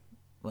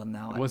Well,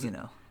 now Was I, it?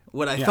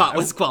 what I Yeah, thought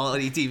was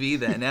quality TV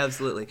then.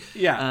 Absolutely.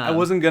 Yeah, I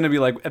wasn't gonna be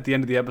like at the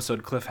end of the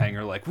episode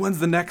cliffhanger, like when's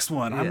the next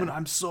one? Yeah.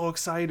 I'm so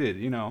excited,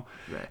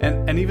 Right.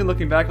 And even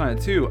looking back on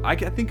it too, I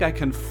think I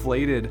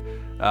conflated,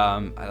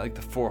 I like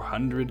the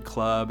 400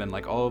 Club and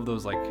like all of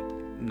those like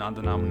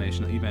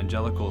non-denominational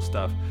evangelical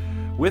stuff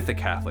with the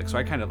Catholic. So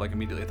I kind of like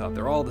immediately thought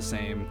they're all the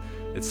same.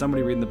 It's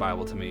somebody reading the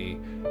Bible to me,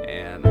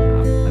 and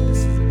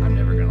I'm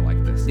never gonna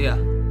like this. Yeah.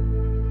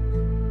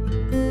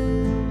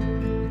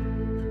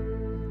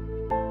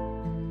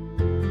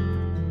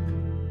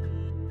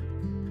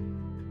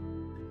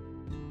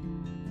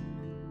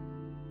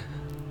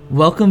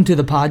 Welcome to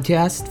the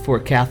podcast for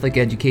Catholic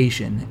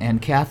education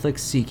and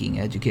Catholics seeking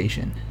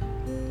education.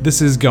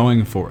 This is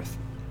Going Forth.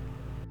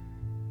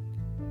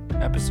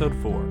 Episode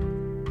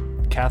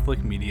 4,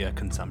 Catholic Media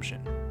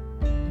Consumption.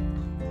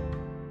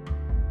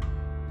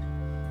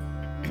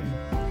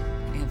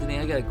 Anthony,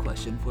 I got a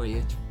question for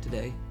you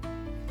today.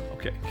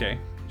 Okay,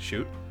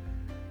 shoot.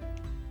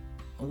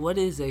 What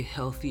is a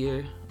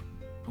healthier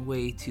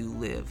way to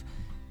live?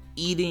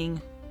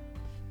 Eating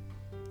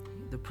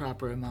the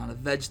proper amount of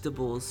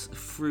vegetables,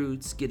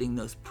 fruits, getting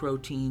those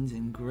proteins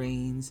and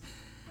grains,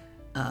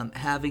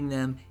 having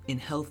them in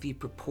healthy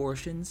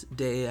proportions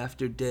day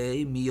after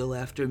day, meal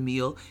after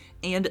meal,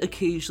 and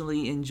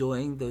occasionally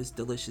enjoying those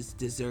delicious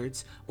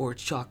desserts or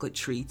chocolate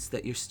treats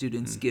that your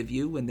students give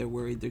you when they're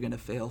worried they're going to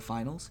fail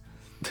finals.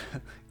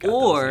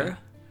 Or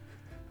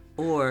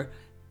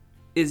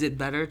is it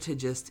better to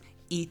just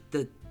eat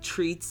the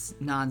treats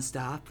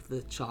nonstop,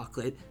 the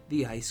chocolate,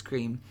 the ice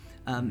cream,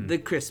 the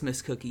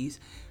Christmas cookies,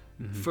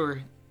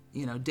 for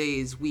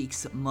days,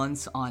 weeks,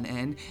 months on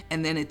end,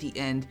 and then at the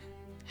end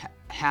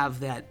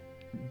have that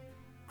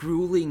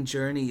grueling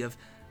journey of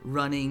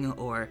running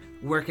or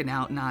working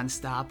out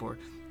nonstop or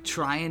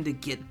trying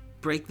to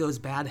break those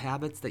bad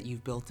habits that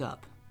you've built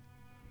up?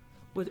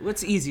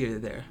 What's easier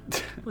there?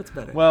 What's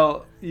better?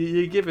 Well,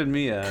 you're giving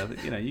me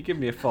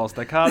a false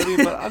dichotomy,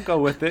 but I'll go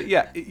with it.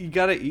 Yeah, you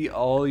gotta eat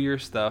all your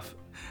stuff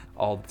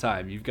all the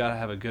time. You've got to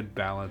have a good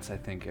balance, I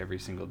think, every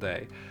single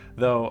day.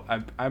 Though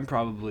I'm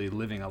probably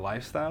living a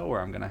lifestyle where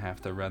I'm gonna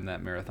have to run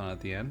that marathon at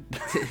the end.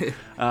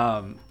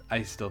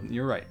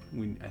 You're right.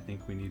 I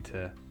think we need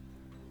to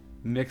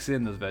mix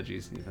in those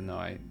veggies, even though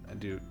I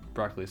do.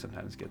 Broccoli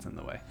sometimes gets in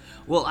the way.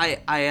 Well, I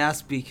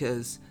asked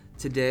because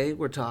today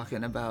we're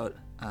talking about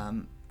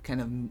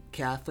kind of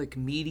Catholic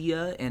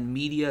media and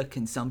media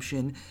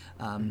consumption,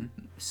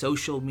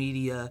 social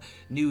media,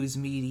 news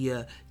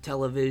media,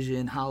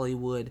 television,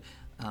 Hollywood,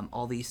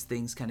 all these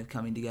things kind of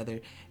coming together.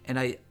 And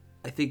I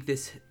think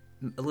this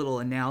a little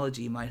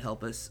analogy might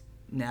help us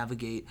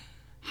navigate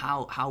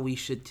how we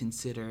should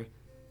consider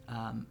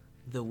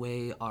the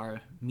way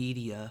our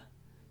media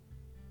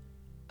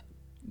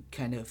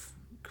kind of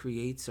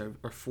creates or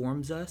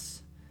forms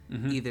us,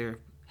 either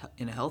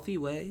in a healthy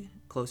way,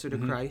 closer to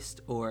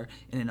Christ, or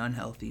in an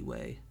unhealthy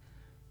way.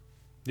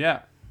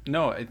 Yeah.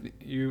 No,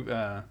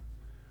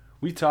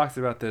 we talked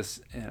about this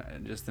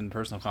just in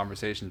personal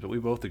conversations, but we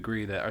both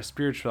agree that our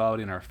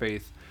spirituality and our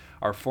faith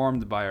are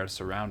formed by our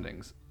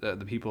surroundings. The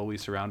people we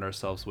surround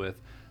ourselves with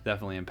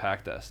definitely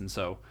impact us. And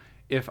so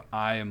if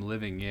I am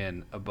living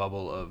in a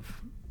bubble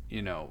of, I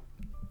don't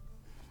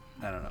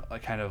know,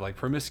 like kind of like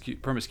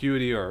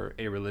promiscuity or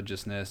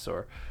a-religiousness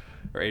or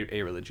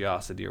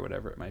a-religiosity or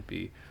whatever it might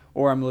be,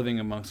 or I'm living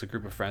amongst a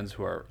group of friends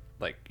who are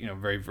like,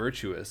 very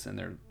virtuous,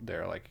 and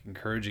they're like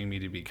encouraging me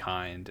to be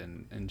kind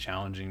and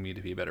challenging me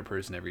to be a better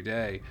person every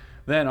day,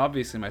 then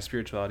obviously my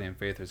spirituality and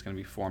faith is going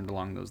to be formed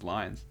along those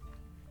lines.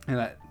 And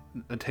that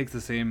takes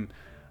the same,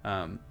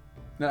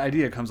 that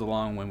idea comes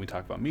along when we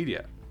talk about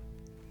media,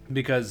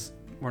 because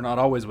we're not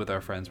always with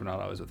our friends, we're not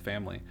always with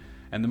family.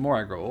 And the more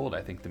I grow old,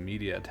 I think the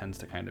media tends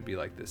to kind of be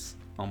like this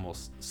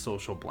almost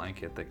social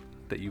blanket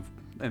that you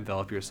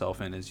envelop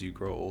yourself in as you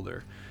grow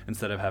older.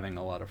 Instead of having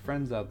a lot of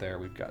friends out there,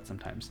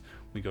 sometimes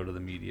we go to the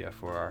media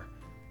for our,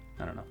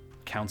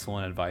 counsel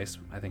and advice.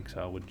 I think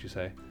so. Wouldn't you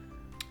say?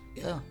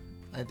 Yeah,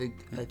 I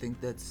think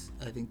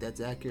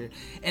that's accurate.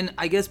 And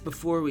I guess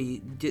before we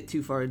get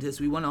too far into this,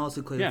 we want to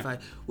also clarify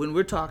when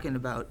we're talking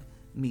about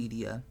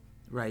media,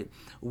 right?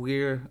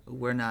 We're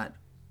not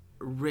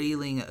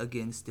railing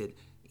against it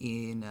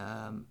in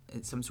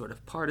some sort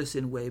of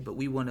partisan way, but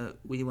we want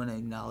to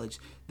acknowledge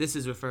this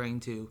is referring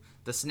to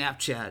the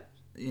Snapchat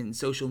in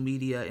social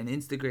media and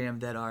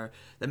Instagram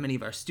that many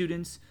of our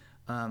students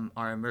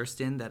are immersed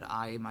in, that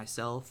I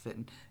myself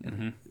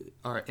am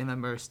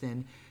immersed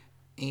in,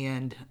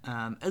 and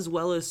as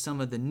well as some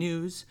of the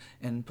news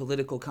and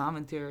political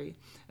commentary,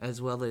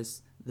 as well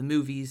as the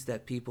movies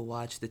that people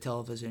watch, the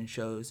television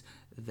shows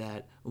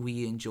that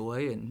we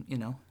enjoy,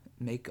 and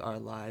make our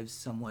lives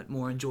somewhat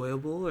more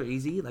enjoyable or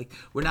easy. Like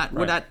we're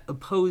not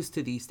opposed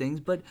to these things,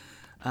 but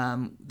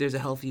there's a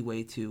healthy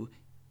way to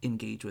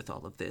engage with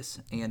all of this.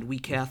 And we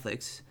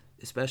Catholics,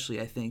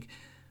 especially, I think,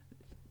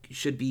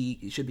 should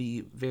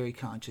be very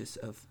conscious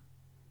of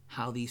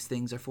how these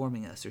things are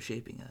forming us or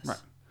shaping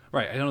us.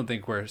 Right. I don't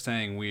think we're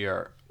saying we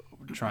are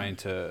trying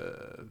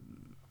to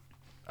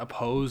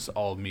oppose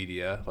all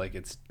media, like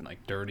it's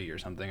like dirty or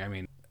something. I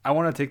mean, I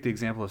want to take the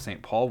example of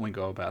St. Paul when we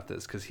go about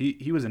this, because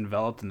he was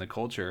enveloped in the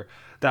culture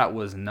that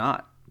was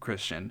not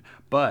Christian,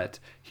 but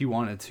he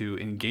wanted to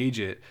engage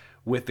it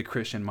with the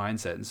Christian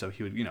mindset. And so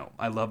he would,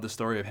 I love the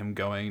story of him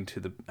going to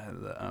the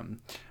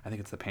I think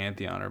it's the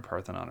Pantheon or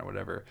Parthenon or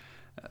whatever,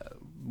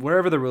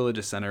 wherever the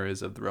religious center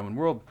is of the Roman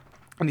world.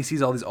 And he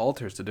sees all these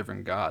altars to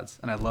different gods.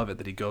 And I love it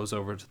that he goes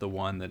over to the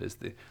one that is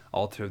the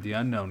altar of the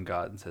unknown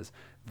God and says,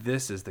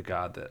 this is the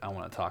God that I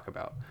want to talk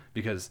about.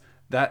 Because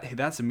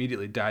that's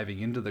immediately diving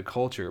into the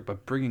culture,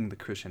 but bringing the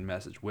Christian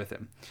message with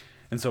him.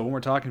 And so when we're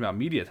talking about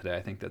media today,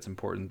 I think that's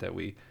important that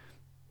we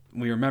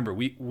remember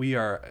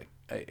we're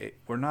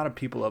not a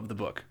people of the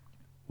book.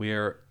 We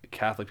are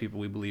Catholic people.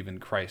 We believe in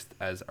Christ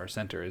as our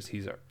center, as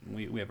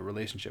we have a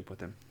relationship with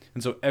him.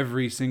 And so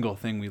every single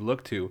thing we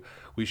look to,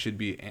 we should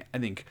be, I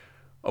think,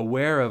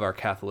 aware of our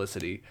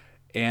Catholicity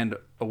and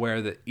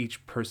aware that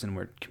each person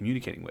we're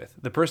communicating with,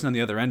 the person on the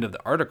other end of the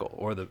article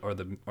or the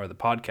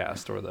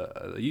podcast or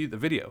the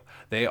video,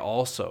 they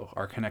also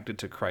are connected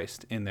to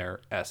Christ in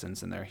their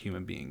essence, in their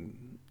human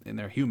being, in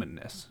their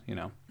humanness,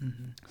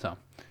 Mm-hmm. So,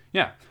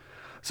 yeah.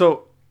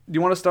 So, do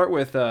you want to start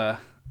with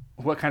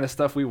what kind of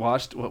stuff we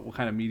watched, what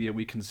kind of media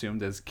we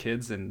consumed as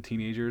kids and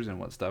teenagers, and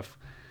what stuff,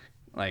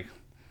 I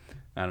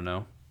don't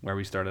know, where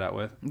we started out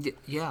with?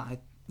 Yeah,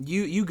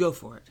 you go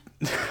for it.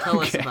 Tell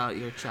us about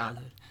your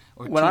childhood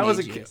or when teenage I was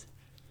a years. kid.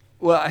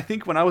 Well, I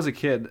think when I was a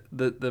kid,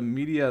 the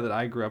media that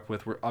I grew up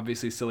with were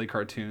obviously silly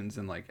cartoons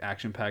and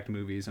action-packed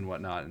movies and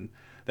whatnot, and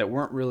that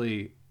weren't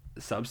really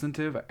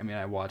substantive. I mean,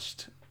 I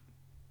watched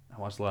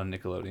a lot of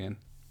Nickelodeon.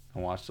 I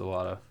watched a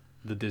lot of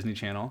the Disney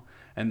Channel,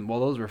 and while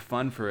those were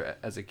fun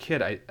as a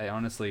kid, I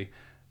honestly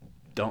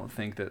don't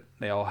think that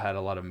they all had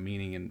a lot of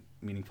meaning and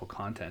meaningful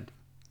content.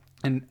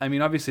 And I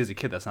mean, obviously as a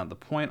kid, that's not the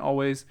point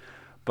always,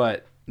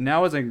 but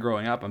now as I'm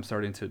growing up, I'm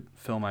starting to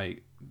fill my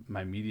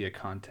media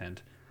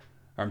content,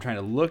 or I'm trying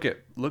to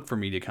look for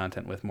media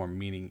content with more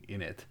meaning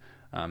in it,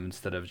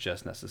 instead of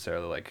just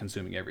necessarily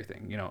consuming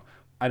everything.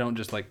 I don't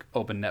just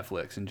open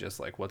Netflix and just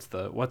what's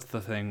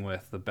the thing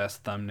with the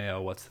best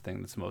thumbnail, what's the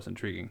thing that's most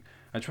intriguing.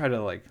 I try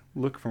to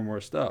look for more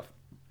stuff.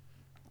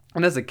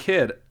 And as a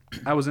kid,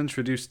 I was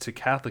introduced to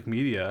Catholic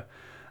media,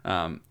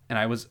 and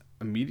I was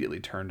immediately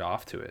turned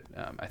off to it.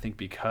 I think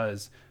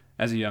because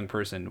as a young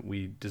person,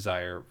 we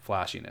desire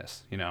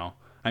flashiness.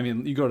 I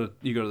mean, you go to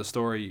the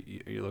store,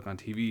 you look on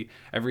TV,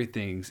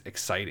 everything's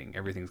exciting.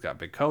 Everything's got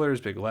big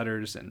colors, big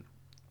letters, and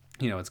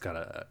it's got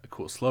a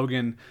cool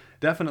slogan.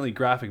 Definitely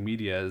graphic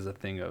media is a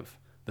thing of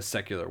the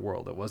secular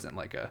world. It wasn't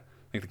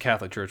the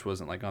Catholic Church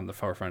wasn't on the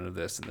forefront of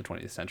this in the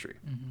 20th century.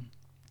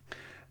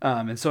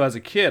 Mm-hmm. And so as a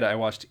kid, I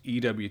watched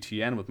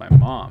EWTN with my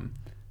mom,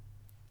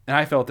 and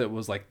I felt it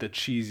was the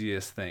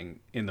cheesiest thing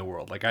in the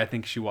world. I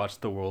think she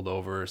watched The World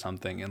Over or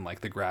something, and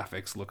the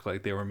graphics looked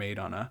like they were made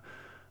on a,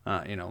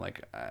 I don't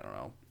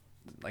know,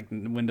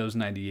 Windows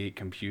 98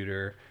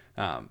 computer.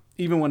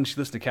 Even when she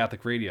listened to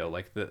Catholic radio,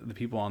 the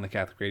people on the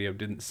Catholic radio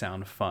didn't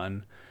sound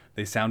fun.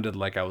 They sounded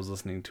like I was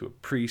listening to a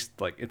priest.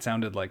 It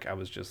sounded like I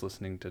was just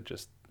listening to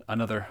just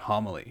another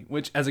homily,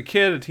 which as a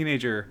kid, a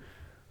teenager,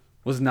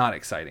 was not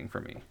exciting for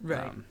me.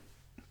 Right.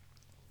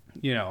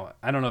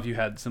 I don't know if you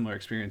had similar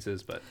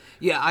experiences, but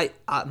yeah,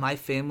 I my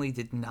family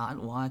did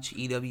not watch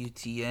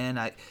EWTN.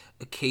 I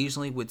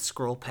occasionally would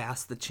scroll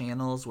past the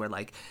channels where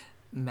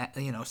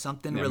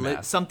something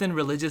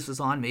religious was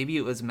on. Maybe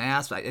it was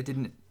Mass, but I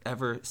didn't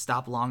ever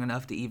stop long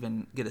enough to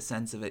even get a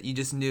sense of it. You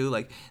just knew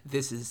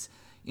this is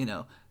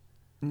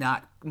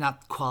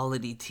not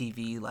quality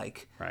TV.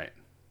 Right.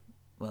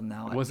 Well,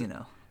 now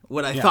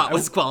what I thought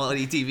was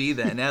quality TV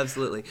then.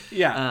 Absolutely.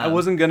 Yeah, I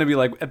wasn't gonna be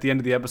at the end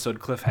of the episode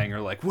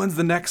cliffhanger when's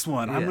the next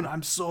one? Yeah.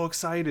 I'm so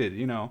excited,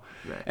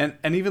 Right.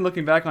 And even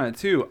looking back on it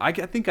too, I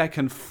think I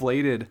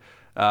conflated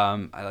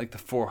I the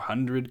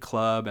 400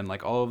 Club and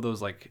all of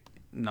those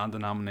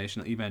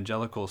non-denominational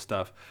evangelical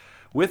stuff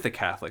with the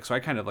Catholic. So I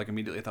kind of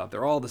immediately thought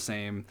they're all the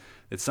same.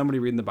 It's somebody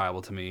reading the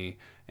Bible to me,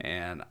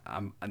 and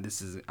I'm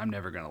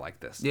never gonna like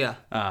this. Yeah.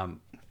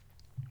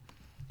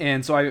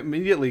 And so I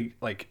immediately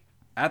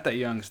at that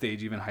young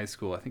stage, even high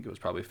school, I think it was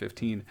probably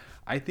 15,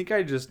 I think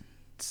I just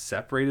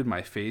separated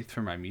my faith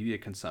from my media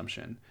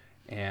consumption,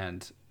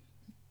 and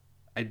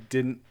I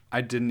didn't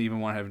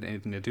even want to have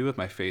anything to do with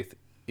my faith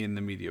in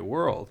the media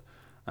world.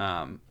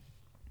 And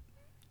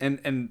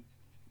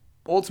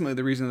ultimately,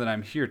 the reason that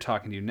I'm here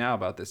talking to you now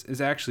about this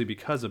is actually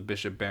because of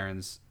Bishop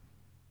Barron's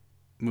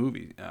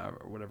movie,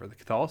 or whatever, the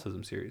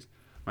Catholicism series.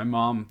 My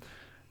mom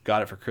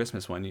got it for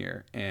Christmas one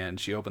year, and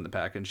she opened the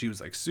pack, and she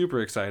was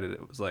super excited.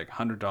 It was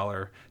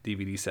 $100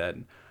 DVD set.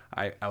 And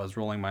I was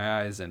rolling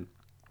my eyes, and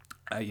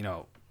I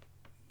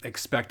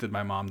expected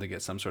my mom to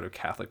get some sort of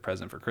Catholic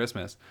present for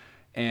Christmas.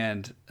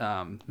 And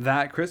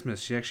that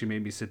Christmas, she actually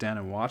made me sit down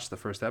and watch the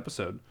first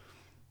episode,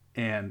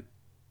 and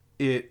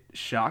it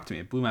shocked me.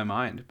 It blew my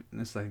mind.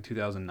 This is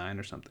 2009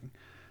 or something,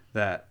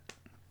 that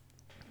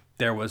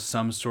there was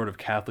some sort of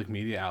Catholic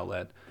media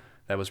outlet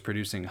that was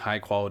producing high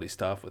quality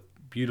stuff with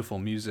beautiful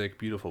music,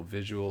 beautiful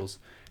visuals,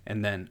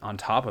 and then on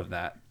top of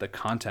that, the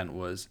content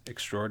was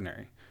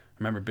extraordinary. I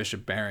remember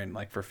Bishop Barron,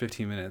 for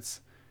 15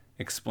 minutes,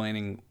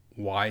 explaining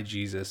why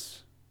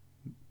Jesus,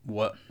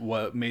 what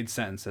made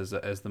sense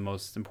as the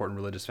most important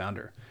religious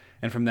founder.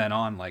 And from then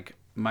on, like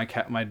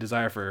my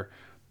desire for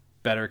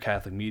better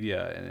Catholic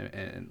media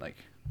and like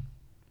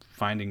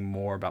finding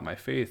more about my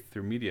faith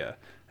through media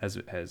has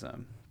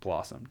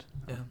blossomed.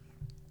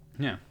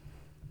 Yeah.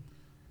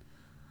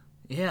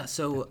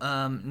 So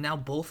now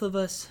both of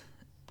us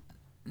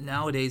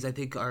nowadays, I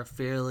think, are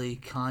fairly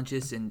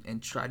conscious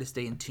and try to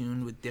stay in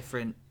tune with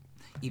different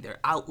either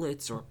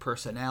outlets or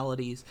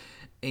personalities.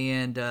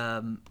 And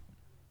I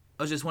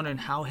was just wondering,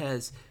 how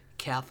has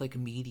Catholic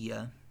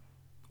media,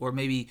 or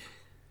maybe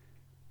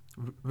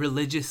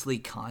religiously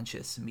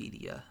conscious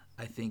media,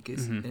 I think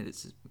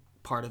is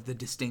part of the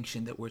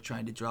distinction that we're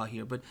trying to draw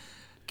here. But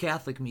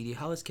Catholic media,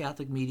 how has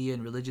Catholic media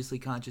and religiously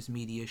conscious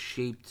media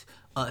shaped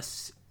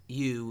us,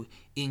 you,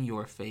 in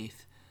your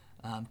faith?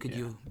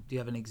 Do you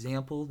have an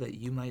example that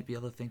you might be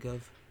able to think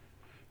of?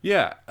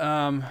 Yeah.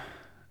 I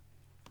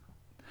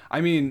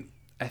mean,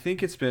 I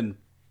think it's been,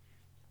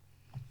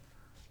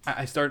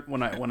 I start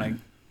when I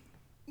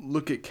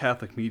look at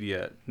Catholic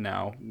media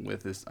now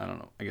with this, I don't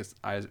know, I guess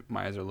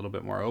my eyes are a little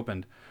bit more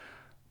opened.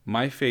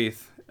 My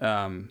faith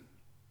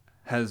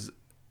has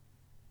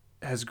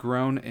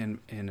grown in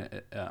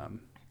an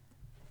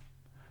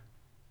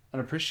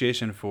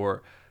appreciation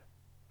for,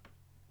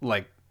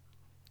 like,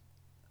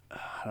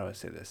 how do I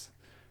say this?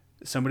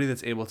 Somebody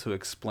that's able to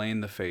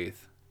explain the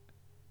faith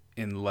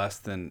in less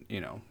than,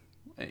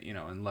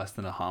 in less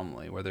than a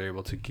homily, where they're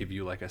able to give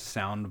you like a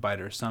sound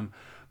bite or some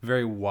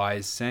very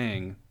wise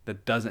saying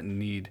that doesn't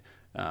need,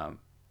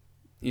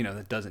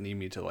 that doesn't need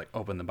me to like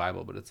open the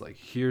Bible, but it's like,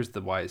 here's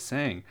the wise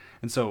saying.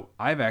 And so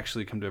I've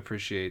actually come to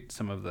appreciate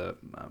some of the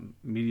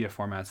media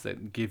formats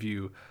that give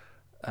you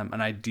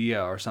an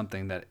idea or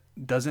something that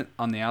doesn't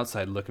on the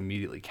outside look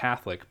immediately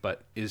Catholic,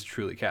 but is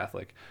truly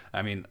Catholic.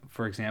 I mean,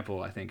 for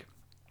example, I think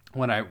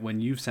when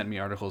you've sent me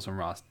articles from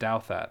Ross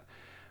Douthat,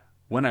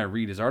 when I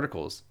read his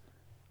articles,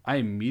 I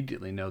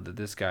immediately know that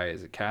this guy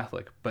is a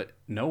Catholic, but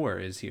nowhere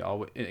is he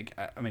always,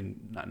 I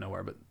mean, not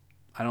nowhere, but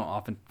I don't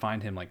often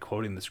find him like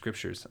quoting the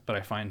scriptures, but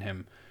I find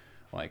him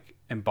like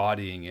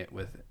embodying it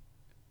with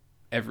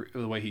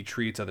the way he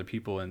treats other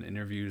people in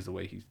interviews, the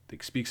way he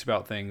speaks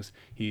about things.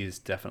 He is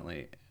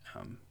definitely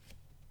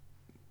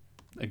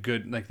a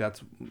good, like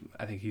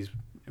I think he's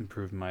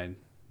improved my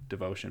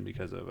devotion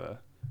because of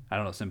I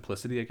don't know,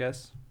 simplicity, I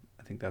guess.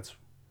 I don't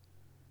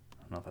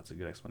know if that's a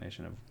good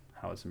explanation of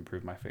how it's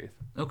improved my faith.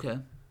 Okay.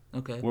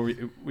 Were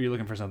you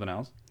looking for something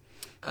else?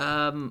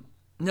 No.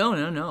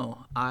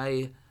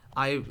 I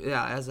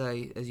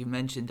as you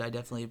mentioned, I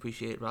definitely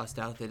appreciate Ross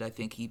Douthat. I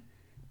think he's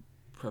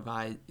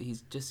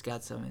just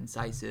got some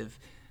incisive,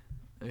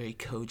 very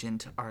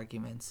cogent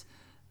arguments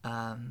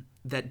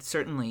that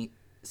certainly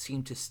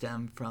seem to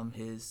stem from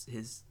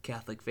his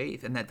Catholic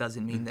faith, and that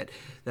doesn't mean that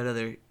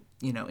other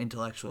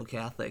intellectual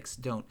Catholics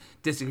don't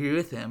disagree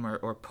with him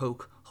or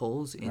poke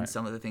holes in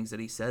some of the things that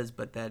he says,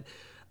 but that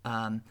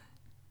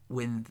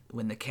when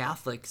the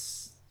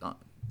Catholics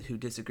who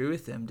disagree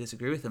with him,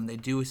 they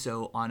do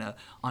so on a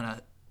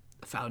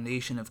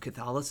foundation of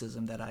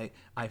Catholicism that I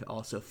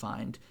also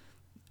find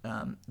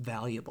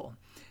valuable.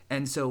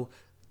 And so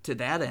to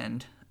that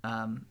end,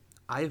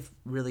 I've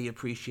really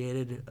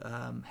appreciated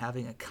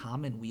having a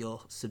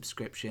Commonweal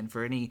subscription.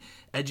 For any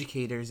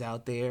educators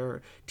out there,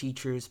 or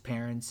teachers,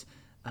 parents,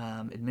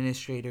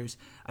 administrators,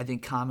 I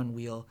think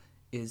Commonweal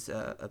is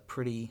a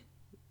pretty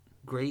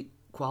great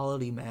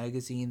quality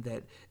magazine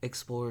that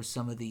explores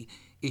some of the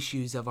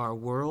issues of our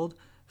world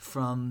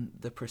from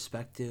the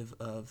perspective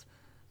of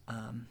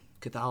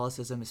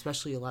Catholicism,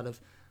 especially a lot of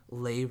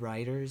lay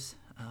writers.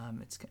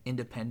 It's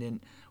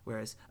independent,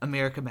 whereas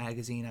America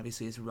Magazine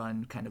obviously is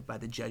run kind of by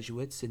the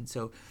Jesuits, and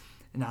so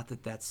not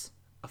that that's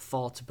a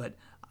fault, but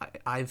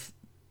I've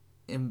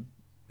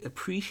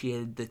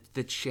appreciated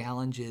the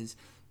challenges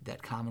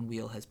that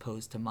Commonweal has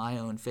posed to my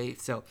own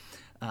faith. So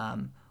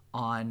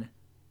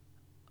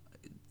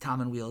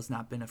Commonweal has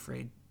not been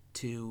afraid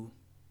to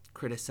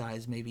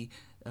criticize maybe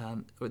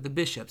or the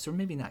bishops, or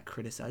maybe not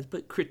criticize,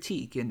 but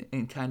critique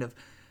and kind of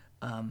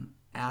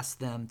ask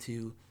them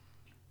to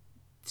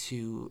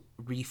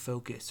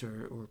refocus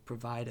or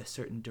provide a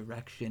certain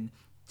direction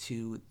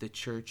to the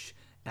church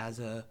as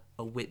a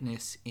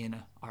witness in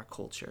our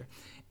culture.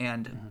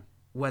 And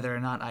whether or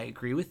not I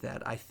agree with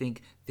that, I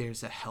think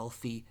there's a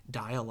healthy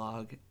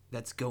dialogue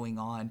that's going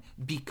on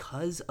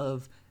because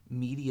of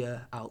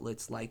media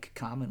outlets like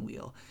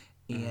Commonweal.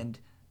 And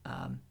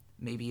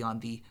maybe on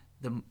the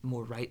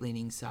more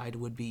right-leaning side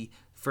would be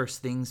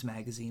First Things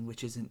magazine,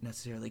 which isn't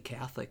necessarily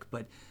Catholic,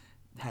 but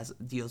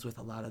deals with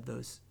a lot of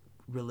those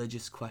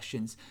religious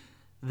questions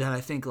that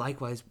I think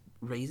likewise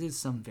raises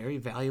some very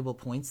valuable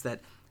points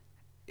that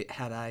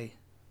had I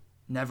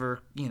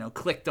never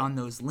clicked on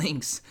those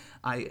links,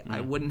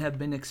 I wouldn't have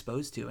been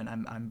exposed to. And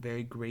I'm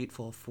very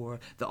grateful for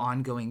the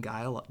ongoing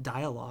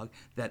dialogue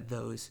that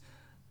those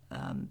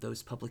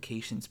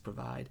publications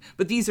provide.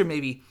 But these are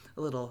maybe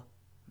a little,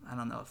 I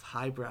don't know if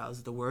highbrow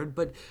is the word,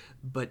 but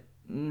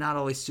not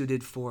always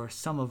suited for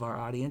some of our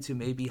audience who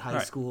may be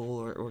high school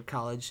or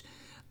college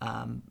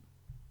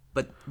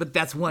But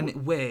that's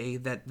one way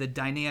that the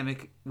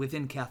dynamic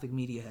within Catholic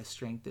media has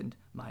strengthened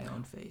my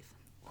own faith.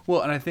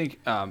 Well, and I think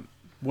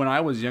when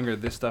I was younger,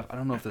 this stuff, I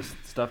don't know if this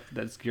stuff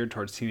that's geared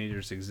towards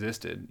teenagers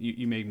existed.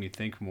 You made me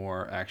think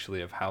more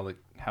actually of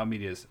how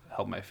media has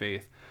helped my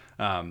faith.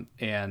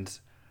 And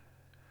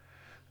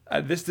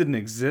this didn't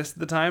exist at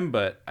the time,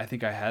 but I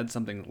think I had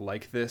something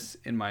like this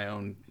in my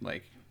own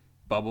like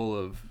bubble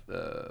of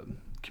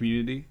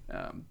community.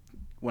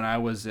 When I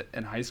was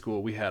in high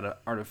school, we had an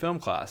art of film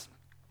class.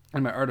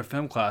 And my art of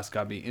film class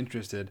got me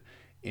interested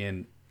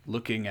in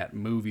looking at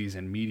movies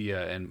and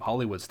media and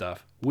Hollywood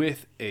stuff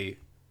with a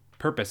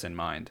purpose in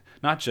mind,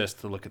 not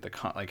just to look at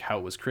like how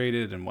it was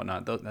created and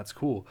whatnot. That's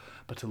cool,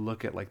 but to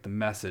look at like the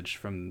message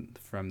from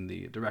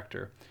the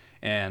director.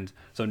 And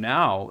so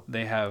now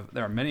there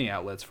are many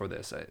outlets for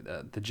this.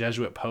 The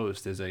Jesuit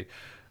Post is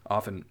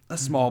often a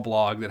small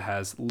blog that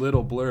has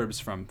little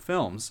blurbs from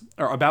films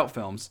or about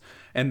films,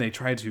 and they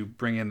try to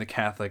bring in the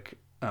Catholic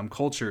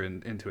culture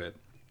into it.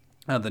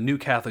 The New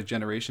Catholic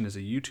Generation is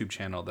a YouTube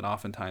channel that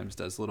oftentimes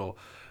does little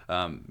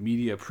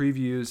media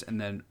previews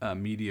and then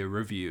media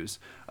reviews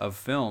of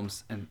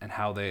films and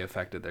how they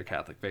affected their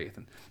Catholic faith.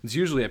 And it's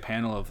usually a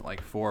panel of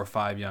like 4 or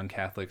 5 young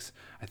Catholics.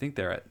 I think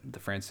they're at the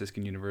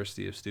Franciscan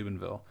University of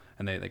Steubenville,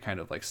 and they kind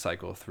of like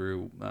cycle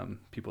through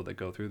people that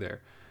go through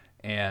there.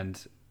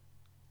 And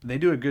they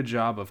do a good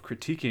job of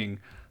critiquing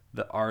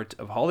the art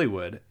of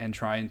Hollywood and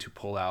trying to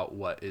pull out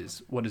what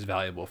is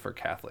valuable for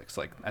Catholics.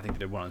 Like I think they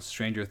did one on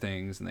Stranger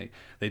Things, and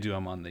they do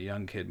them on the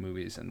young kid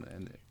movies,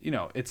 and you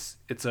know it's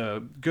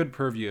a good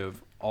purview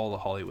of all the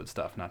Hollywood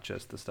stuff, not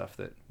just the stuff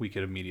that we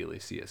could immediately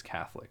see as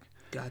Catholic.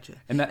 Gotcha.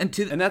 And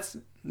that's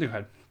go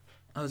ahead.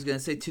 I was gonna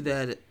say to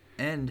that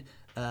end,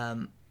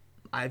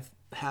 I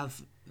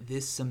have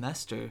this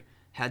semester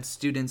had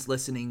students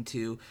listening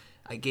to.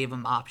 I gave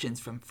them options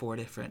from 4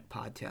 different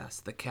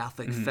podcasts: the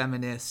Catholic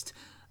Feminist,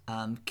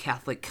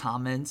 Catholic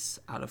Comments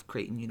out of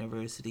Creighton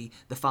University,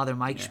 the Father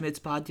Mike Schmitz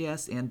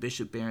podcast, and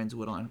Bishop Barron's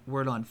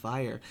Word on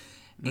Fire.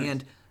 Nice.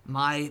 And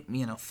my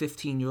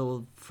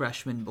 15-year-old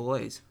freshman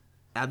boys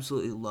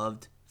absolutely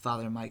loved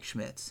Father Mike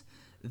Schmitz.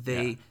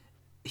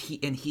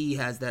 He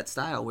has that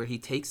style where he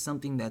takes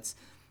something that's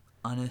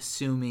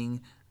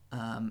unassuming,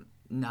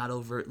 not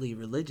overtly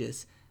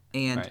religious,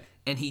 and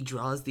he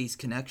draws these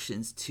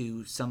connections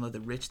to some of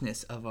the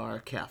richness of our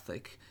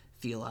Catholic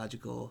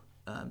theological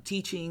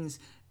teachings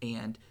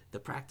and the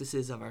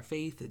practices of our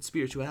faith and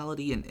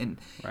spirituality, and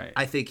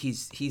I think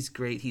he's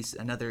great. He's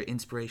another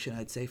inspiration,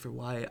 I'd say, for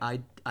why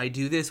I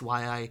do this,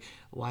 why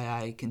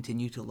I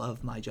continue to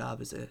love my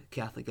job as a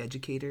Catholic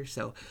educator.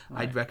 So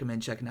I'd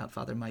recommend checking out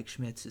Father Mike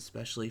Schmitz,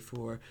 especially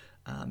for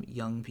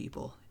young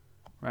people.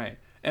 Right,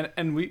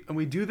 and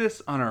we do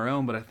this on our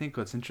own, but I think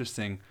what's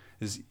interesting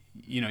is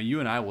you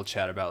and I will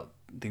chat about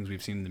things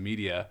we've seen in the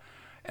media,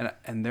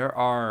 and there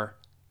are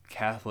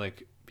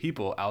Catholic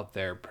people out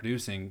there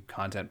producing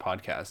content,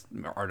 podcasts,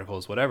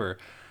 articles, whatever.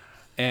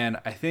 And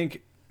I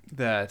think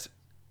that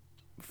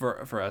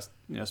for us,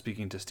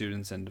 speaking to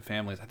students and to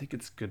families, I think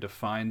it's good to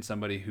find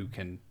somebody who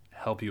can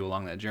help you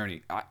along that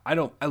journey. I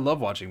love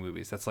watching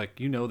movies. That's like,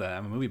 that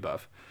I'm a movie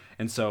buff.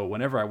 And so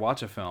whenever I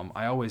watch a film,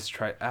 I always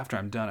try, after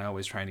I'm done, I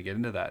always trying to get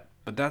into that.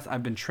 But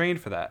I've been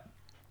trained for that.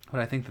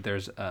 But I think that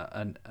there's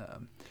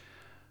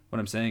what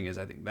I'm saying is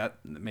I think that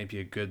may be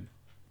a good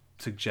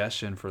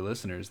suggestion for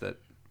listeners, that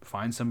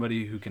find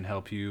somebody who can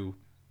help you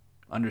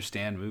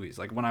understand movies.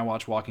 Like when I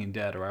watch Walking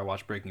Dead or I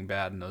watch Breaking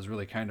Bad and those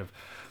really kind of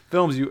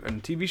films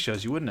and TV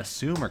shows you wouldn't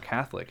assume are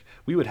Catholic,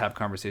 we would have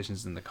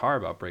conversations in the car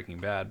about Breaking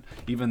Bad.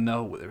 Even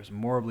though there's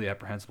morally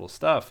apprehensible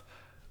stuff,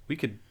 we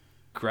could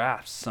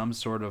grasp some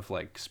sort of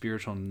like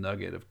spiritual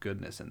nugget of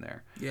goodness in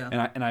there.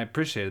 Yeah. And I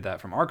appreciated that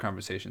from our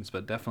conversations,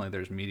 but definitely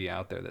there's media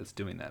out there that's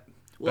doing that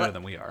better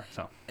than we are.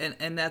 So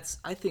and that's,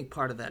 I think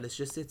part of that is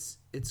just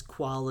it's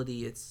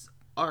quality, it's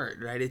art,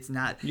 right? It's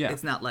not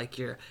like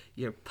your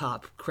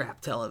pop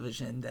crap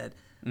television that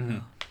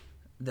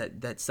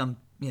that some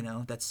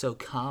that's so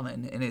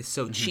common and is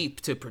so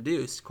cheap to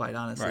produce, quite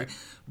honestly. Right.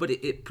 But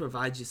it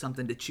provides you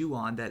something to chew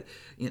on, that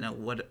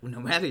no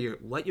matter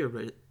what your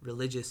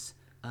religious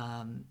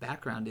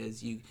background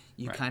is, you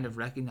kind of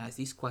recognize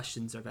these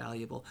questions are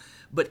valuable.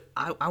 But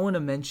I want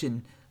to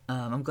mention,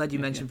 I'm glad you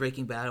mentioned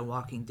Breaking Bad and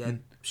Walking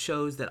Dead,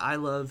 shows that I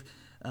love.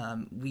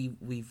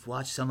 We've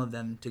watched some of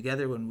them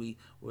together when we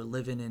were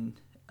living in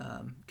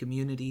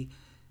community.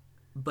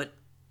 But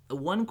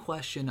one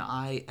question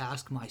I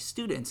ask my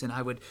students, and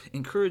I would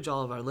encourage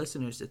all of our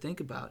listeners to think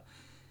about,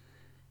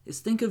 is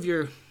think of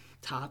your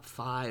top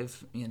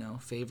 5,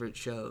 favorite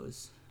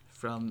shows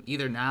from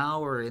either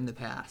now or in the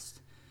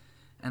past.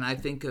 And I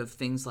think of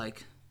things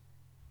like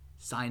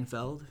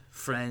Seinfeld,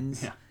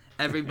 Friends,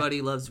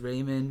 Everybody Loves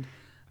Raymond,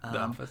 The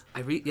Office.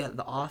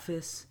 The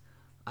Office.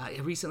 I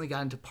recently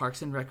got into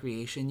Parks and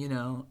Recreation,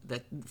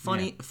 that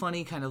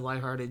funny kind of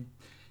lighthearted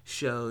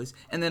shows.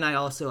 And then I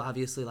also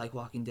obviously like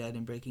Walking Dead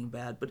and Breaking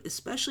Bad, but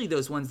especially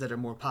those ones that are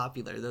more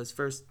popular, those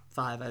first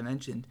 5 I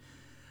mentioned.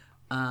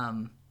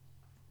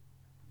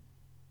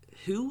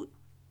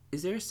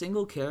 Is there a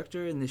single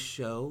character in this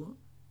show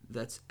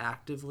that's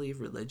actively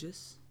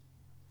religious?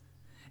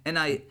 And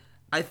I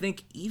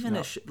think even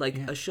a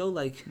show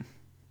like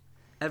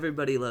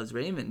Everybody Loves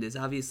Raymond is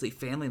obviously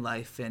family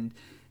life, and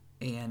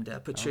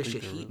Patricia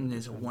Heaton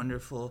is a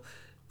wonderful,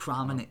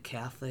 prominent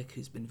Catholic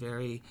who's been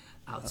very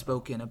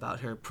outspoken about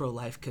her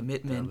pro-life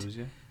commitment.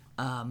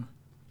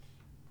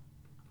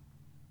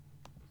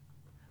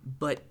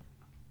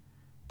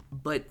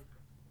 But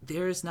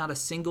there is not a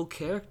single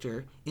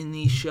character in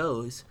these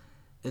shows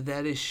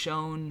that is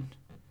shown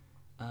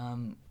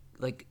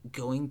like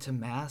going to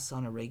mass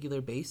on a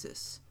regular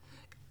basis.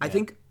 I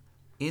think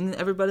in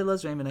Everybody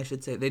Loves Raymond, I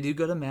should say, they do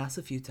go to mass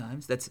a few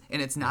times.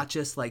 And it's not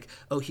just like,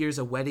 oh, here's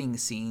a wedding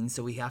scene,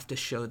 so we have to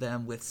show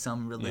them with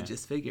some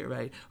religious figure,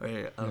 right,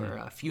 or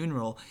a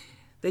funeral.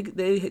 They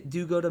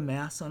do go to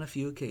mass on a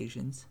few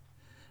occasions,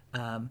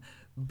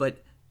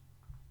 but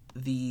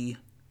the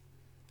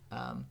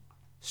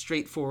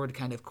straightforward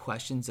kind of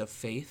questions of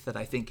faith that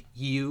I think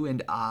you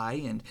and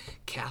I and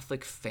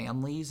Catholic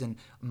families and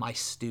my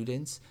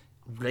students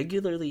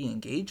regularly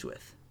engage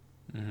with.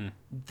 Mm-hmm.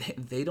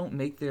 They don't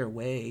make their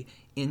way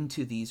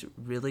into these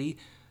really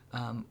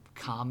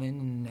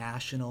common,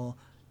 national,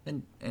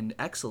 and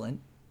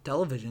excellent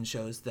television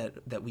shows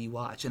that we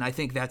watch. And I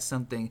think that's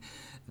something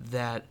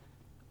that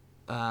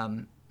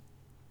I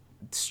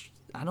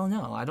don't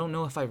know. I don't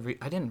know if I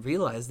didn't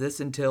realize this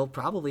until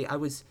probably I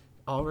was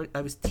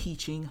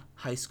teaching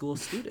high school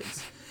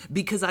students,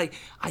 because I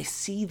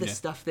see the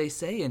stuff they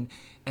say,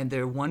 and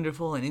they're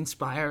wonderful and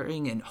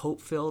inspiring and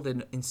hope-filled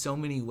in so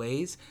many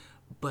ways,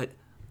 but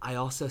I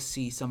also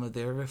see some of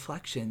their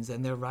reflections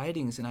and their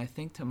writings, and I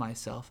think to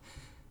myself,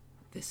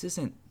 this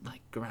isn't like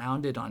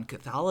grounded on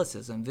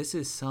Catholicism. This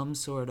is some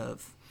sort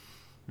of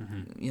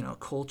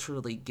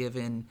culturally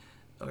given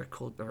or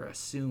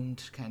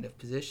assumed kind of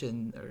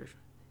position, or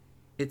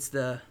it's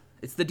the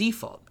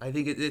default. I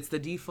think it's the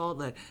default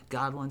that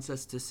God wants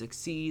us to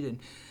succeed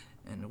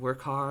and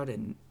work hard,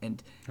 and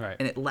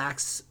it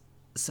lacks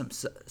some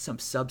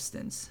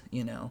substance,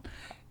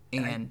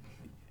 and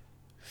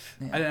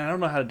I don't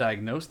know how to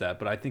diagnose that,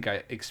 but I think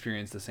I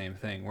experienced the same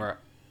thing, where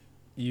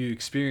you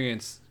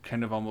experience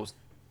kind of almost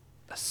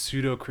a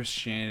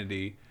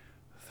pseudo-Christianity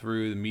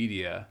through the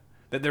media,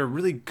 that they're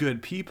really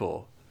good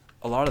people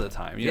a lot of the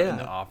time. You know, in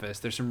The Office,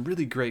 there's some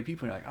really great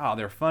people. You're like, oh,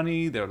 they're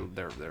funny, they're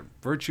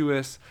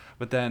virtuous,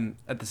 but then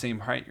at the same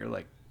height, you're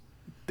like,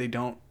 they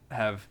don't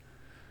have,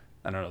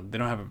 I don't know, they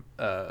don't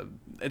have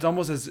it's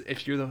almost as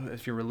if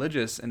you're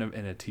religious in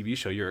a TV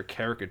show, you're a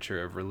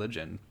caricature of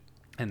religion.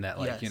 And that,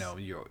 like,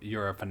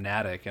 you're a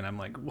fanatic, and I'm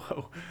like,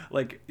 whoa,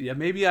 like,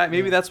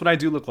 maybe that's what I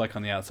do look like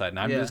on the outside, and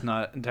I'm just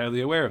not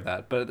entirely aware of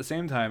that. But at the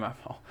same time,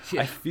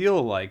 I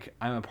feel like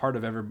I'm a part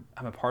of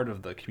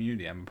the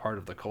community, I'm a part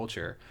of the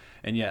culture,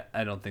 and yet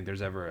I don't think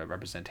there's ever a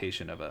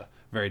representation of a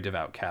very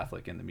devout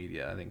Catholic in the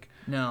media. I think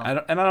I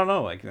don't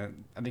know, like,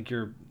 I think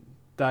you're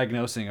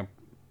diagnosing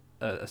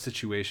a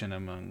situation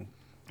among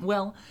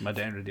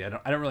modernity. I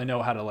don't really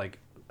know how to like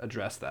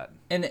address that.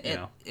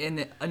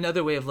 And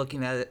another way of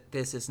looking at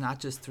this is not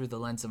just through the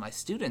lens of my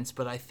students,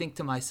 but I think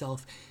to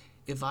myself,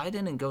 if I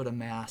didn't go to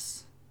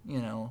mass,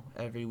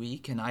 every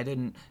week, and I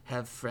didn't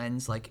have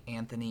friends like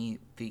Anthony,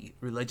 the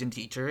religion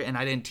teacher, and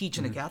I didn't teach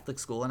in a Catholic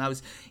school, and I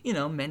was,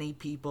 many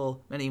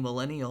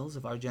millennials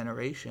of our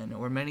generation,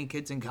 or many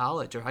kids in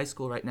college or high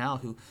school right now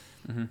who,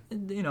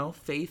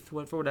 faith,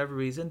 for whatever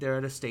reason, they're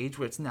at a stage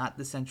where it's not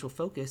the central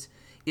focus.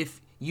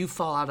 If you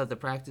fall out of the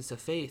practice of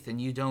faith and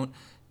you don't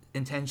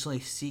intentionally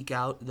seek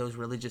out those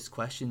religious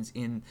questions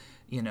in,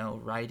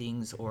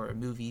 writings or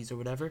movies or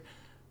whatever,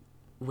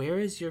 where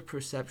is your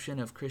perception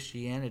of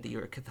Christianity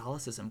or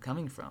Catholicism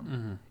coming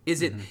from?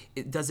 Is it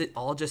does it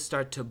all just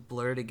start to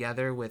blur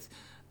together with,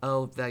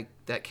 that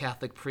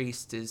Catholic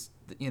priest is,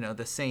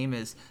 the same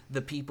as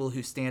the people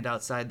who stand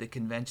outside the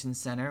convention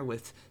center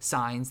with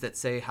signs that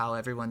say how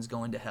everyone's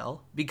going to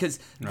hell? Because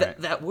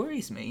that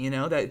worries me,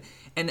 that,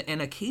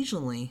 and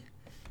occasionally,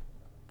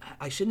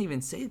 I shouldn't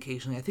even say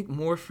occasionally, I think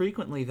more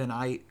frequently than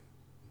I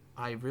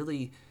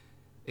really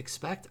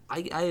expect,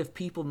 I have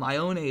people my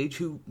own age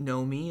who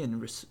know me,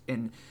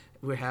 and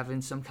we're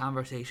having some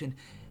conversation,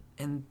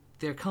 and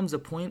there comes a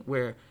point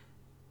where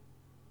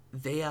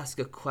they ask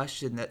a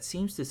question that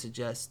seems to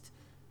suggest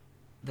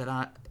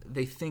that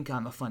they think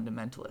I'm a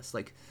fundamentalist.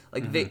 Like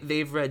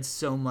they've read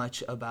so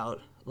much about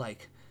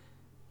like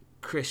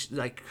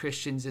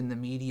Christians in the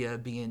media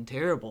being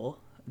terrible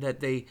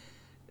that they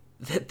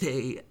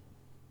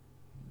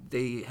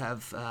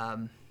have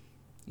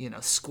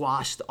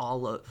squashed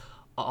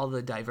all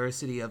the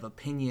diversity of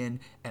opinion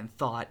and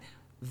thought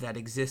that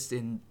exists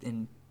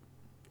in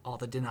all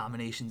the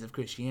denominations of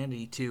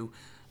Christianity to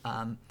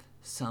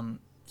some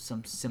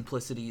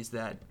simplicities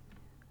that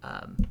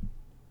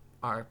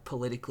are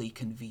politically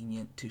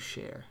convenient to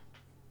share.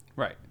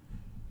 Right.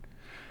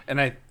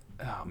 And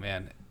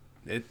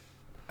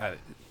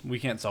we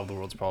can't solve the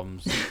world's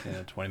problems in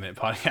a 20-minute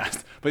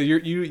podcast, but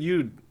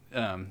you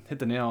hit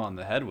the nail on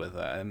the head with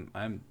that.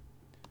 I'm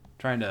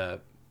trying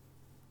to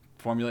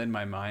formulate in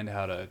my mind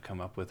how to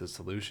come up with a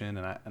solution,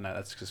 and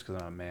that's just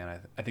because I'm a man.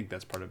 I think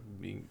that's part of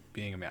being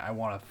a man. I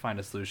want to find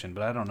a solution,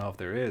 but I don't know if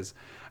there is.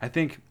 I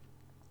think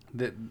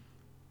that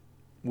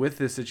with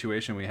this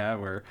situation we have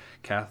where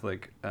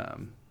Catholic,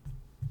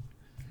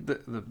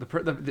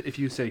 if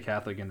you say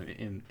Catholic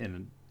in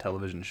a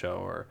television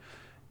show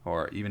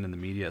or even in the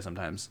media,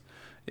 sometimes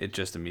it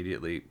just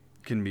immediately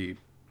can be,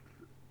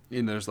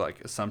 there's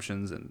like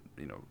assumptions and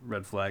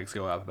red flags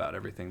go up about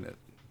everything that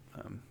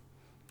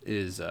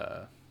is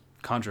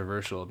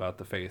controversial about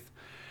the faith.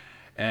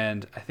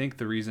 And I think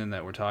the reason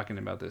that we're talking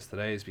about this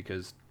today is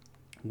because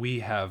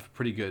we have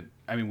pretty good.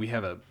 I mean, we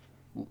have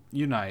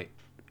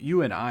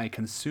you and I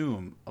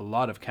consume a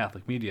lot of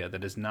Catholic media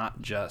that is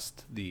not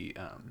just the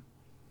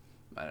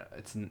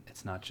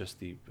it's not just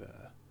the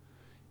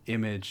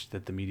image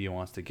that the media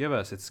wants to give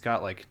us. It's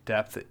got like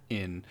depth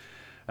in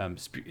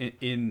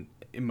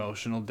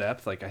emotional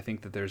depth. Like, I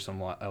think that there's a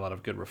lot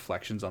of good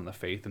reflections on the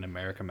faith in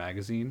America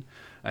Magazine.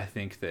 I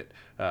think that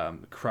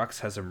Crux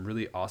has some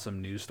really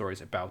awesome news stories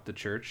about the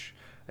church.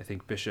 I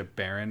think Bishop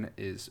Barron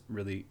is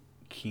really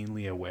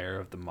keenly aware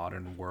of the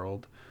modern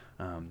world.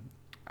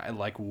 I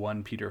like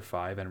 1 Peter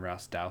 5 and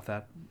Ross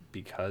Douthat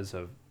because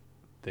of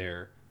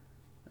their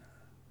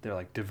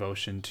like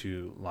devotion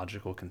to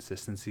logical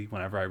consistency.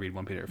 Whenever I read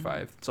 1 Peter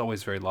 5, it's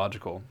always very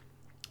logical.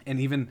 And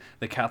even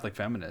the Catholic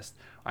Feminist,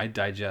 I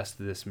digest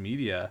this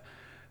media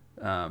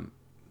in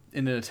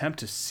an attempt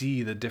to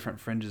see the different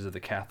fringes of the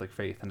Catholic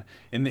faith.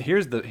 And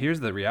here's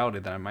the reality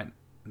that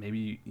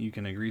maybe you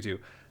can agree to.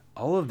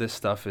 All of this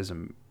stuff is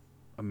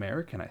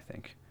American, I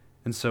think.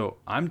 And so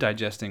I'm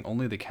digesting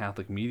only the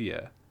Catholic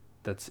media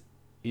that's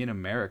in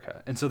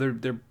America. And so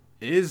there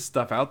is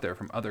stuff out there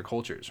from other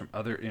cultures, from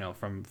other,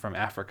 from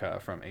Africa,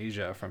 from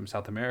Asia, from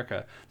South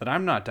America that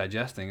I'm not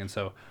digesting. And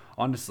so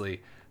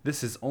honestly,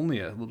 this is only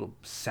a little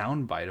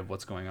soundbite of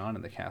what's going on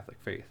in the Catholic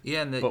faith.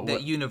 Yeah, and the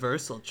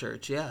universal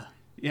church, yeah.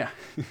 Yeah.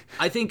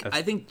 I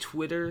think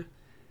Twitter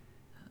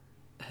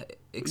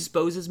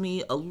exposes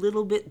me a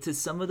little bit to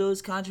some of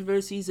those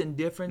controversies and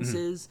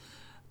differences.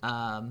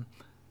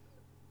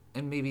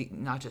 And maybe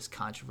not just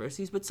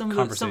controversies, but some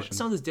of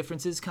those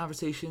differences,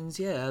 conversations.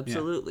 Yeah,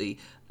 absolutely.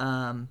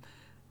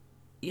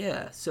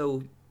 Yeah.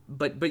 So,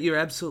 but you're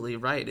absolutely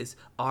right. Is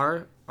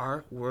our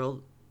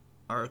world,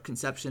 our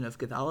conception of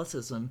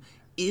Catholicism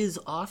is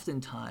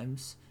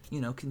oftentimes,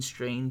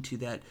 constrained to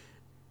that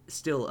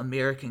still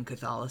American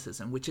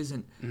Catholicism, which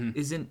isn't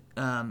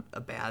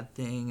a bad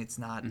thing. It's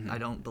not. I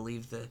don't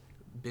believe the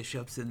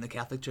bishops in the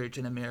Catholic Church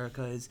in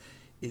America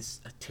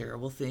is a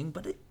terrible thing,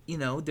 but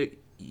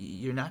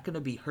you're not going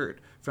to be hurt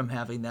from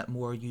having that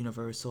more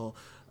universal,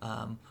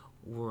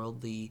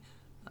 worldly,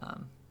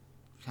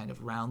 kind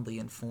of roundly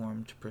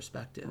informed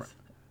perspective. Right.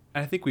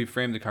 And I think we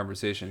framed the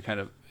conversation kind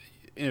of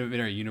in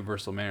a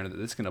universal manner that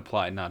this can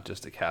apply not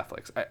just to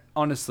Catholics.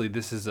 Honestly,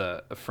 this is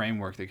a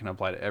framework that can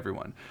apply to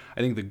everyone. I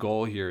think the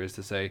goal here is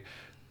to say,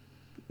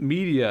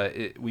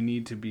 media, we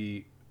need to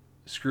be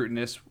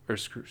scrutinous.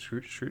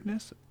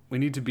 We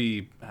need to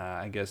be,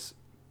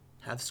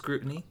 have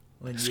scrutiny.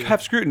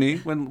 Have scrutiny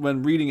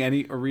when reading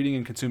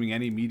and consuming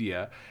any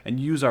media, and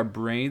use our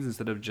brains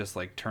instead of just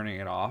like turning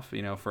it off,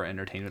 for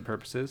entertainment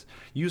purposes.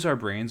 Use our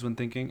brains when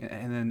thinking,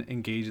 and then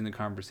engage in the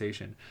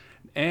conversation.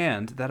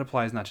 And that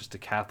applies not just to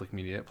Catholic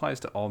media; it applies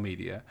to all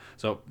media.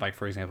 So, like,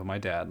 for example, my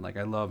dad. Like,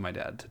 I love my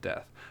dad to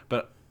death,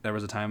 but there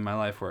was a time in my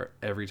life where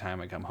every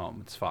time I come home,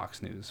 it's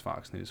Fox News,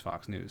 Fox News,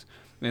 Fox News.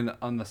 And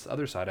on the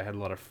other side, I had a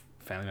lot of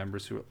family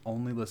members who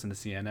only listen to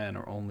CNN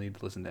or only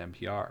listen to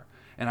NPR.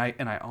 And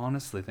I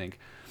honestly think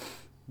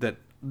that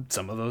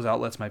some of those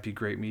outlets might be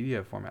great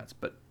media formats,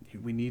 but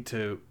we need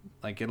to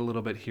like get a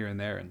little bit here and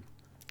there.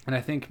 And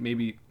I think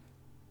maybe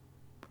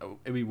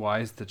it'd be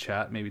wise to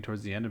chat maybe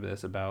towards the end of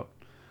this about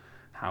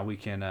how we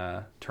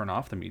can turn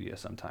off the media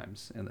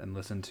sometimes and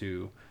listen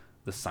to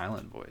the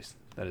silent voice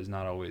that is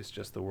not always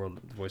just the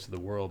voice of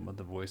the world, but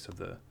the voice of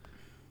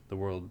the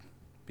world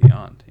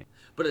beyond.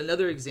 But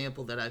another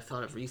example that I've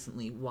thought of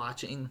recently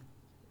watching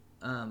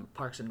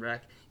Parks and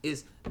Rec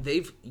is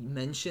they've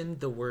mentioned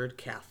the word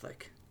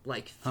Catholic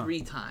like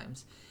 3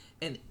 times,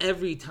 and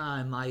every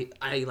time I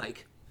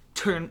like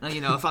turn,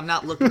 if I'm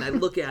not looking, I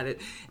look at it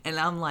and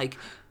I'm like,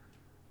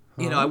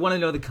 I want to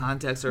know the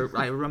context, or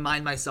I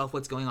remind myself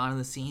what's going on in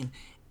the scene,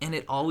 and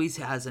it always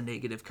has a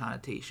negative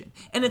connotation.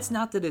 And it's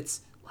not that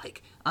it's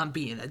like I'm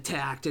being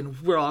attacked and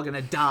we're all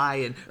gonna die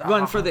and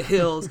run for the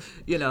hills,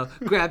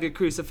 grab your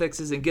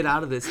crucifixes and get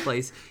out of this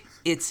place.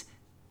 It's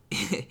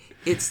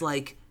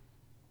like,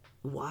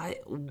 why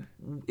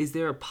is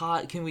there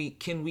can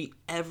we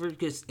ever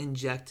just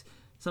inject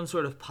some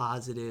sort of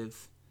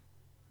positive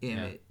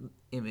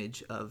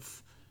image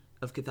of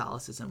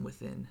Catholicism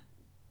within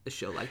a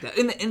show like that?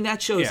 And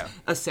that show's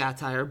a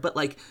satire, but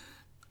like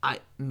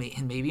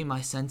maybe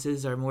my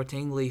senses are more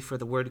tingly for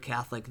the word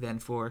Catholic than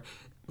for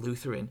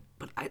Lutheran,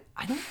 but I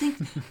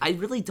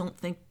really don't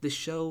think the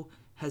show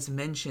has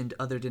mentioned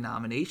other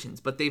denominations,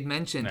 but they've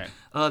mentioned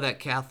that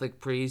Catholic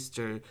priest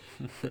or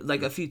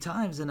like a few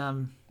times, and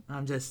I'm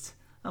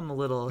a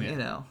little,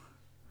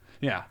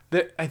 Yeah,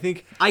 I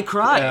think I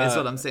cry is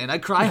what I'm saying. I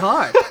cry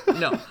hard.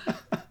 No.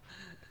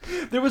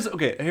 There was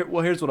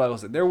here's what I will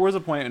say. There was a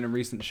point in a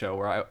recent show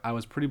where I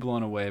was pretty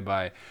blown away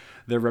by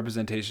their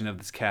representation of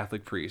this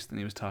Catholic priest, and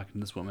he was talking to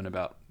this woman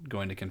about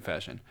going to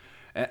confession.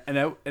 And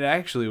it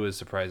actually was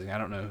surprising. I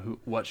don't know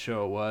what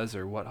show it was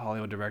or what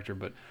Hollywood director,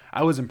 but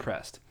I was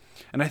impressed.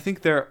 And I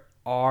think there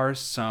are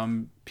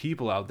some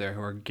people out there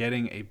who are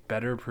getting a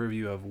better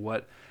purview of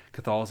what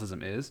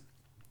Catholicism is.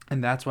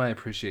 And that's why I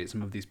appreciate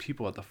some of these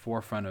people at the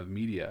forefront of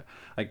media.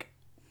 Like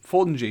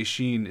Fulton J.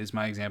 Sheen is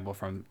my example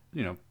from,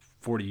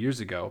 40 years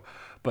ago,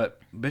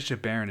 but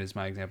Bishop Barron is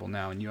my example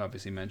now, and you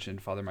obviously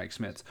mentioned Father Mike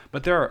Schmitz.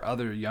 But there are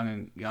other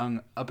young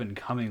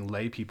up-and-coming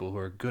lay people who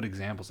are good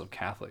examples of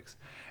Catholics.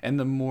 And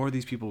the more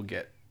these people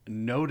get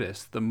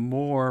noticed, the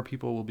more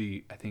people will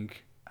be, I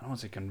think, I don't want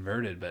to say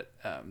converted, but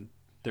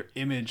their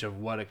image of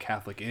what a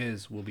Catholic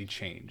is will be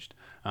changed.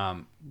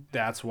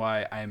 That's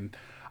why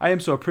I am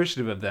so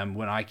appreciative of them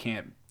when I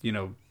can't,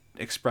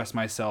 express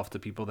myself to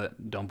people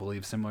that don't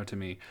believe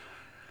similarly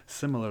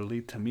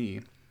to me.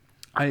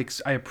 I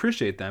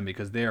appreciate them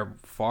because they are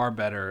far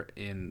better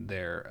in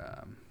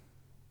their,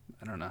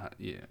 I don't know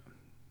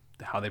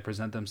how they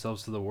present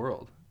themselves to the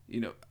world.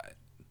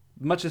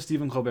 Much as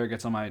Stephen Colbert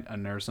gets on my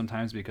nerves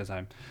sometimes because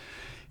I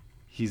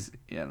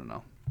don't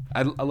know.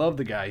 I love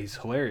the guy. He's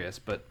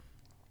hilarious,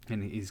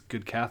 and he's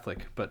good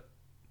Catholic, but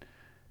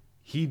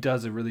he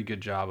does a really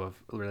good job of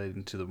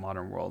relating to the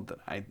modern world that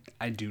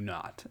I do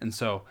not. And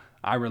so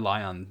I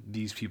rely on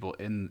these people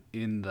in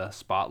the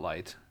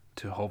spotlight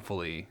to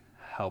hopefully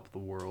help the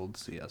world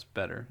see us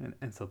better,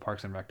 and so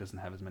Parks and Rec doesn't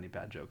have as many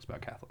bad jokes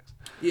about Catholics.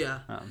 Yeah.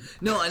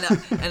 No, and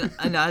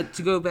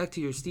to go back to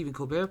your Stephen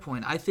Colbert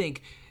point, I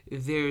think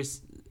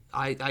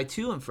I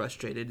too am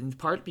frustrated, in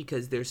part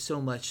because there's so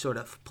much sort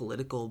of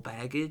political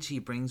baggage he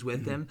brings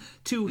with him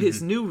to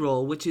his new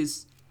role, which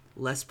is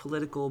less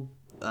political,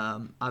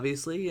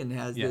 obviously, and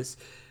has this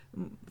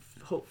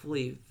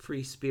hopefully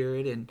free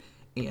spirit and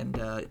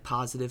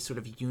positive sort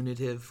of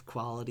unitive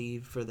quality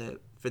for the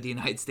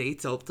United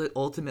States.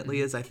 Ultimately,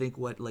 is I think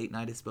what Late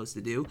Night is supposed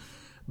to do,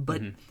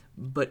 but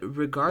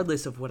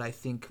regardless of what I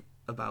think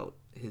about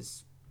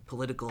his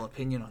political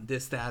opinion on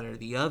this, that, or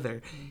the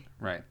other,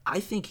 right? I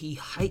think he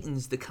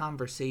heightens the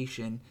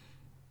conversation,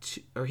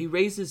 or he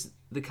raises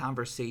the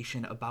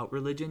conversation about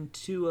religion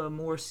to a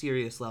more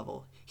serious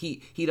level.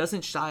 He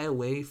doesn't shy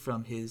away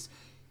from his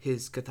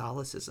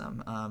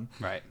Catholicism.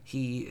 Right.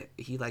 He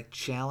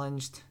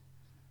challenged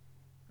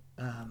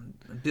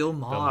Bill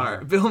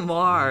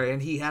Maher,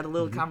 and he had a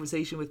little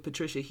conversation with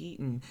Patricia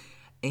Heaton,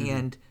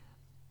 and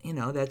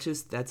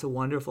that's a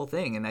wonderful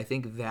thing, and I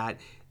think that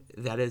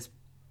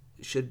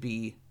should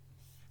be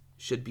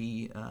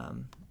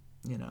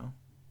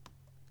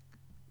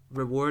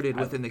rewarded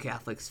within the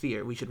Catholic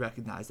sphere. We should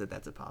recognize that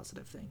that's a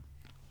positive thing.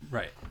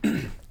 Right.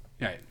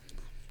 Right.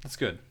 That's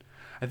good.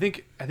 I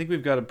think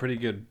we've got a pretty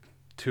good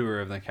tour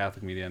of the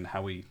Catholic media and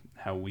how we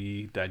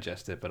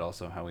digest it, but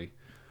also how we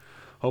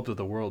hope that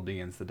the world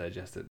begins to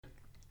digest it.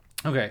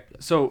 Okay,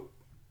 so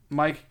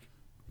Mike,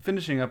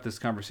 finishing up this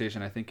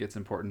conversation, I think it's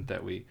important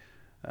that we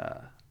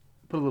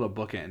put a little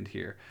bookend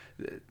here.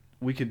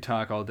 We could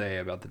talk all day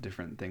about the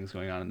different things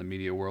going on in the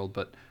media world,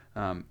 but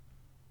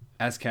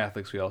as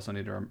Catholics, we also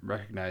need to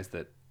recognize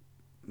that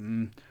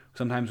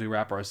sometimes we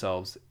wrap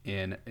ourselves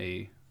in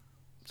a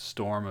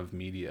storm of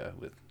media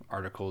with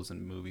articles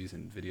and movies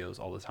and videos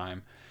all the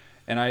time.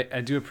 And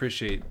I do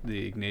appreciate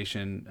the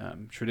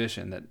Ignatian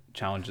tradition that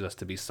challenges us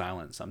to be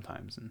silent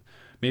sometimes. And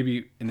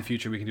maybe in the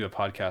future we can do a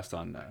podcast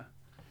on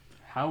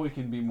how we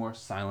can be more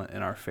silent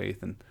in our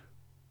faith and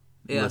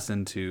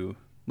listen to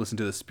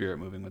the Spirit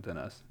moving within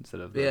us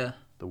instead of the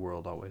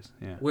world always.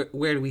 Yeah.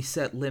 Where do we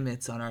set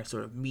limits on our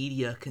sort of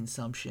media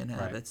consumption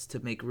habits to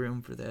make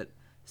room for that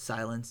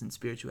silence and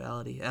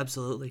spirituality?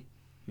 Absolutely.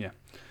 Yeah.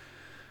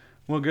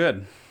 Well,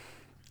 good.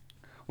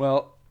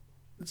 Well,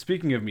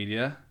 speaking of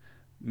media,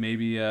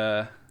 maybe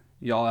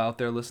y'all out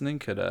there listening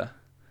could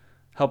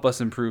help us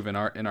improve in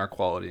our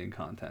quality and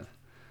content.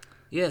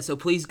 Yeah, so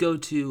please go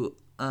to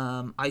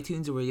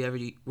iTunes or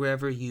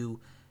wherever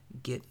you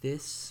get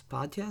this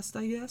podcast,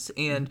 I guess,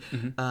 and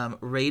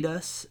rate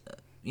us.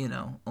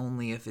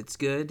 Only if it's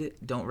good.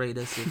 Don't rate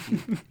us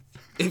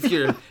if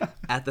you're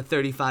at the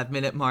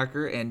 35-minute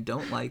marker and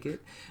don't like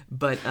it.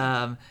 But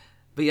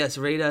yes,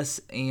 rate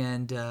us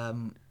and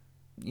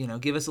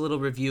give us a little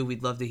review.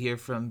 We'd love to hear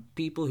from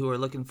people who are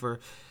looking for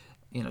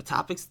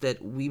topics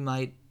that we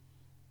might,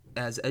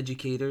 as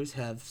educators,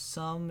 have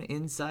some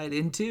insight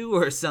into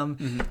or some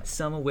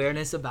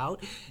awareness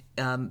about,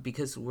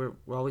 because we're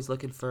always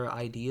looking for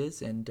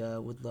ideas and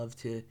would love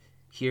to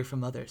hear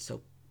from others.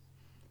 So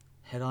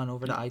head on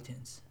over to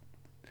iTunes.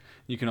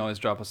 You can always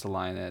drop us a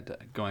line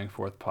at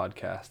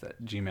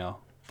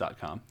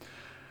goingforthpodcast@gmail.com.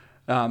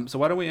 So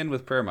why don't we end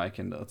with prayer, Mike,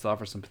 and let's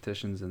offer some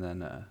petitions, and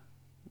then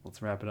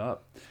let's wrap it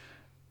up.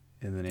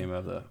 In the name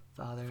of the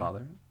Father,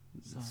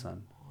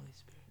 Son,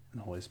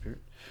 and the Holy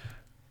Spirit.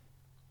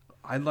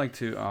 I'd like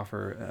to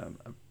offer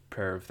a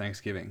prayer of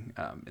thanksgiving.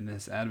 In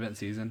this Advent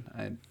season,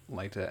 I'd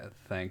like to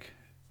thank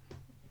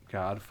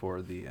God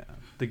for the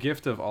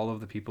gift of all of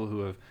the people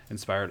who have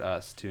inspired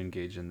us to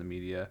engage in the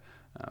media.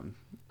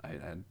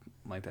 I'd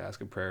like to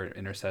ask a prayer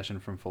intercession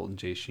from Fulton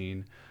J.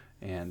 Sheen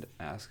and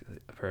ask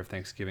a prayer of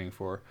thanksgiving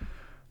for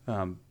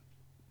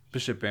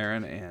Bishop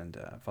Barron and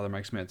Father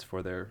Mike Schmitz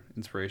for their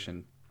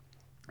inspiration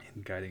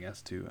in guiding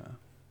us to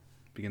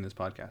begin this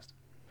podcast.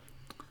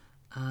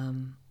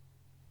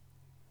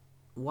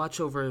 Watch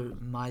over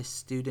my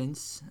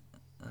students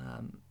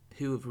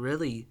who have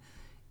really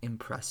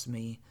impressed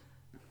me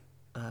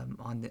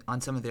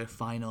on some of their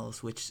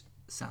finals, which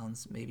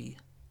sounds maybe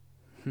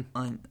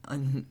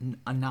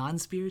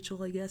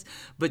non-spiritual, I guess.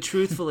 But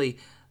truthfully,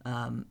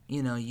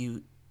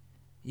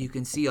 you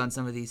can see on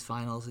some of these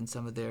finals and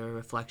some of their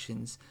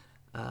reflections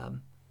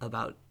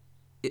about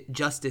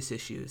justice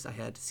issues. I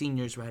had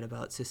seniors write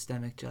about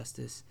systemic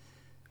justice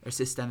or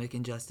systemic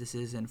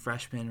injustices, and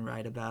freshmen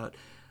write about,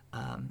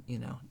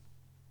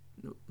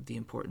 the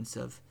importance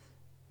of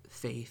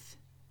faith.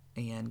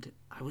 And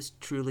I was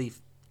truly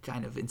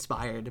kind of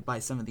inspired by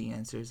some of the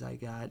answers I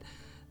got.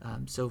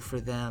 So for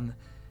them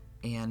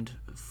and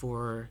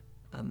for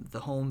the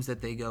homes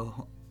that they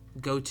go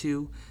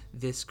to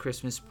this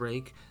Christmas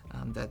break,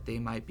 that they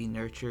might be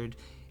nurtured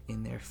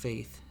in their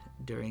faith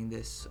during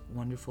this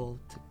wonderful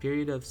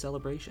period of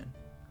celebration.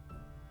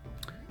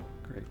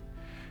 Great.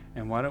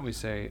 And why don't we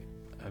say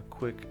a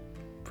quick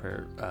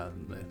prayer,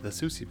 the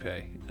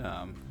Susipe,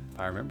 if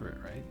I remember it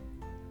right.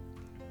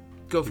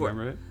 Go for it.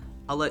 Remember it?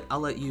 I'll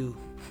let you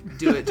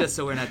do it just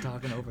so we're not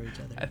talking over each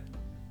other.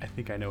 I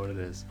think I know what it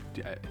is.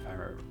 If I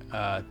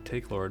remember.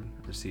 Take, Lord,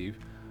 receive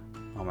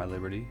all my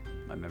liberty,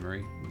 my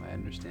memory, my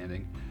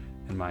understanding,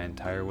 and my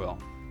entire will.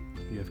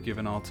 You have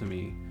given all to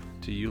me.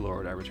 To you,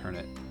 Lord, I return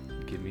it.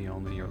 Give me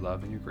only your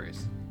love and your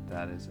grace.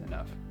 That is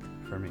enough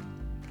for me.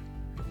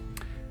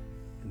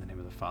 In the name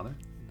of the Father,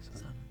 the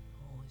Son,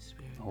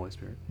 Holy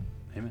Spirit.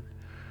 Amen.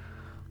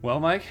 Well,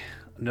 Mike,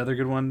 another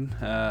good one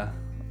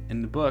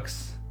in the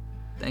books.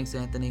 Thanks,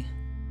 Anthony.